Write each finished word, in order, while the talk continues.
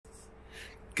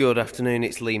Good afternoon,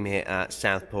 it's Liam here at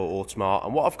Southport Automart,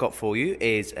 and what I've got for you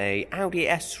is a Audi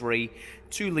S3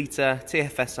 2-litre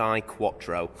TFSI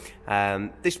Quattro.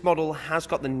 This model has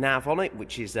got the nav on it,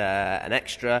 which is an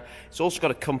extra. It's also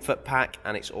got a comfort pack,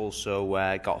 and it's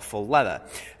also got full leather.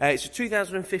 It's a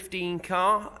 2015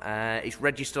 car. It's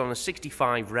registered on a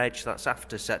 65 reg, that's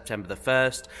after September the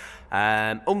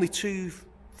 1st. Only two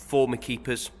former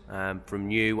keepers from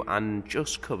new, and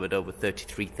just covered over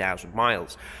 33,000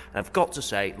 miles. And I've got to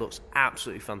say, it looks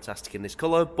absolutely fantastic in this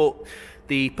colour, but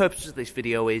the purpose of this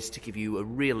video is to give you a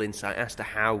real insight as to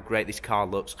how great this car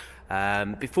looks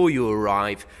before you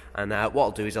arrive, and what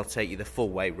I'll do is I'll take you the full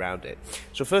way round it.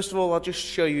 So first of all, I'll just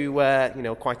show you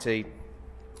quite a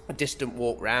distant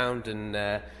walk round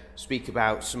and speak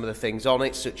about some of the things on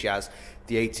it, such as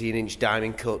the 18-inch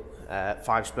diamond cut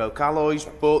 5-spoke alloys,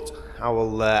 but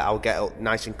I'll get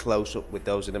nice and close up with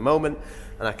those in a moment,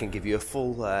 and I can give you a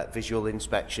full visual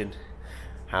inspection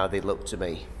how they look to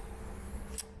me.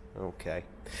 Okay.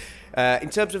 In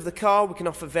terms of the car, we can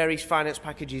offer various finance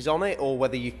packages on it, or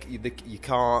whether your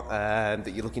car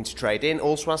that you're looking to trade in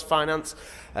also has finance.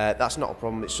 That's not a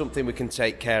problem. It's something we can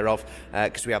take care of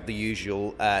because we have the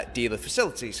usual dealer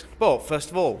facilities. But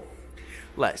first of all,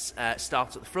 let's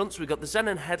start at the front. So we've got the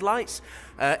xenon headlights.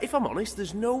 If I'm honest,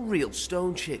 there's no real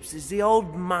stone chips. There's the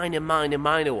old minor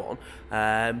one,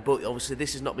 but obviously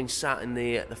this has not been sat in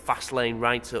the fast lane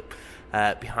right up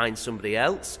behind somebody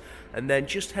else. And then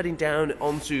just heading down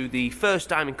onto the first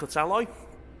diamond cut alloy,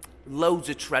 loads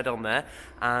of tread on there,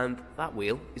 and that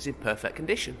wheel is in perfect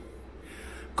condition.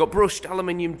 Got brushed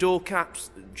aluminium door caps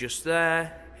just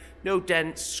there. No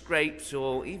dents, scrapes,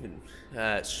 or even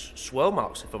swirl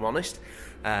marks, if I'm honest.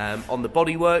 On the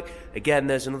bodywork, again,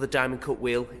 there's another diamond cut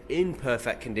wheel in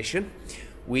perfect condition.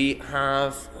 We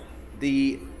have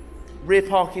the rear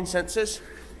parking sensors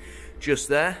just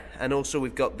there, and also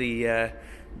we've got the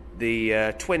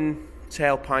twin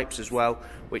tailpipes as well,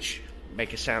 which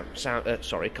make a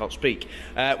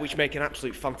which make an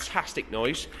absolute fantastic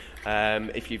noise.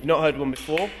 If you've not heard one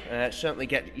before, certainly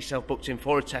get yourself booked in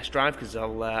for a test drive, because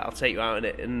I'll take you out in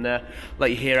it and let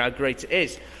you hear how great it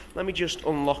is. Let me just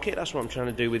unlock it. That's what I'm trying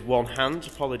to do with one hand.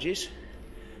 Apologies.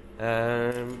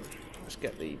 Let's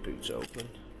get the boots open.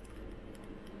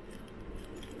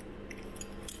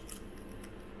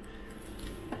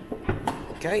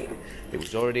 Okay, it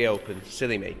was already open.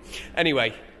 Silly me.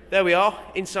 Anyway, there we are,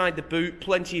 inside the boot,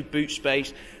 plenty of boot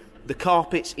space. The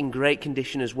carpet's in great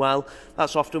condition as well.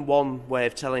 That's often one way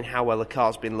of telling how well a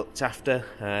car's been looked after,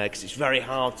 because it's very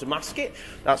hard to mask it,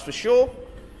 that's for sure.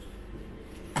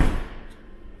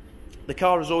 The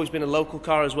car has always been a local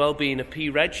car as well, being a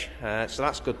P-Reg, so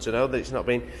that's good to know that it's not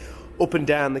been up and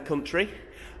down the country.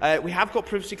 We have got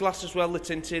privacy glass as well, they're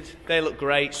tinted. They look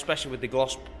great, especially with the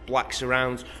gloss black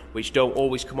surrounds, which don't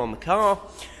always come on the car.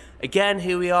 Again,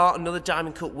 here we are, another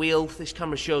diamond cut wheel. This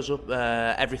camera shows up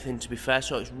everything, to be fair,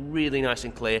 so it's really nice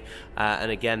and clear. And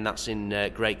again, that's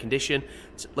in great condition.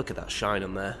 Look at that shine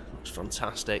on there, looks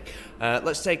fantastic.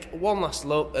 Let's take one last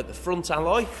look at the front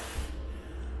alloy,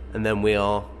 and then we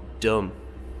are done.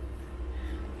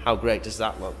 How great does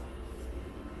that look?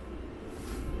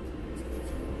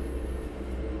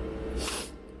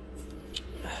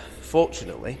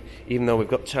 Fortunately, even though we've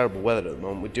got terrible weather at the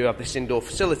moment, we do have this indoor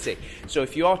facility. So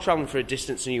if you are travelling for a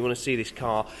distance and you want to see this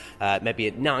car, maybe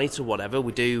at night or whatever,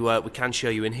 we can show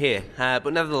you in here.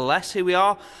 But nevertheless, here we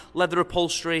are, leather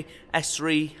upholstery,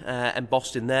 S3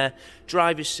 embossed in there.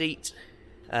 Driver's seat,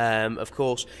 of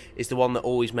course, is the one that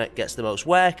always gets the most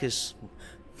wear, because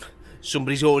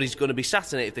somebody's always going to be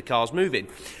sat in it if the car's moving.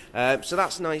 So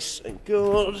that's nice and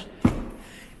good.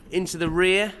 Into the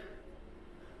rear.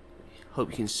 Hope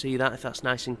you can see that, if that's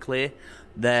nice and clear.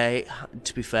 They,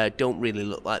 to be fair, don't really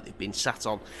look like they've been sat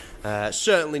on.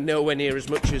 Certainly nowhere near as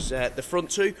much as the front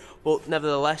two, but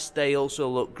nevertheless, they also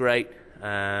look great.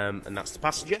 And that's the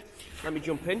passenger. Let me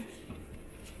jump in.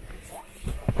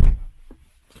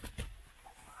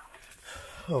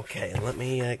 Okay, let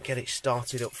me get it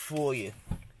started up for you.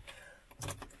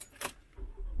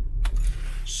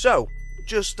 So,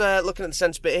 just looking at the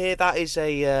centre bit here, that is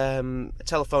a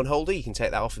telephone holder. You can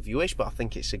take that off if you wish, but I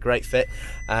think it's a great fit,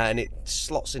 and it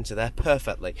slots into there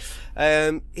perfectly.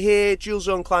 Here, dual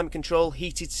zone climate control,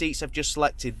 heated seats I've just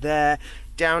selected there.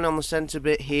 Down on the centre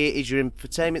bit here is your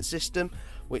infotainment system,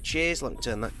 which is, let me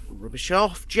turn that rubbish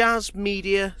off,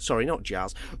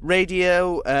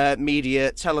 radio,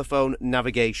 media, telephone,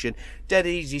 navigation. Dead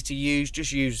easy to use,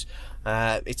 just use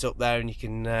it's up there, and you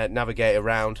can navigate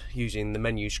around using the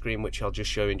menu screen, which I'll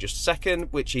just show you in just a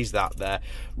second, which is that there.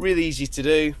 Really easy to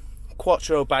do.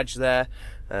 Quattro badge there,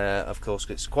 Of course,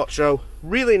 it's a Quattro.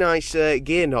 Really nice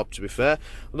gear knob, to be fair.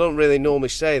 I don't really normally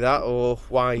say that, or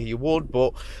why you would,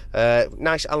 but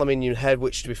nice aluminium head,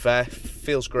 which, to be fair,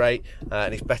 feels great,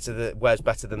 and it's better. Wears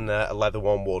better than a leather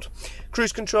one would.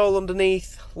 Cruise control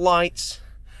underneath, lights,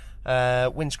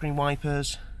 windscreen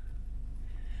wipers.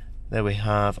 There we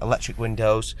have electric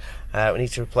windows. We need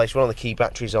to replace one of the key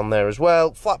batteries on there as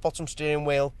well. Flat bottom steering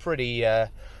wheel, pretty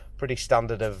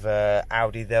standard of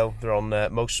Audi though. They're on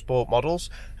most sport models.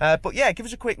 But yeah, give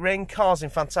us a quick ring. Car's in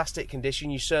fantastic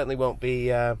condition. You certainly won't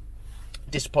be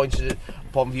disappointed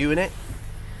upon viewing it.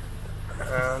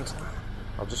 And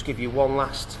I'll just give you one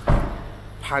last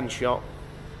pan shot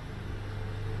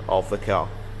of the car.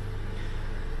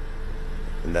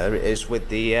 And there it is with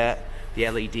the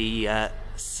LED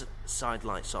side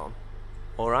lights on.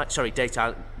 Alright, sorry,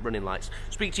 daytime running lights.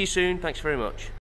 Speak to you soon. Thanks very much.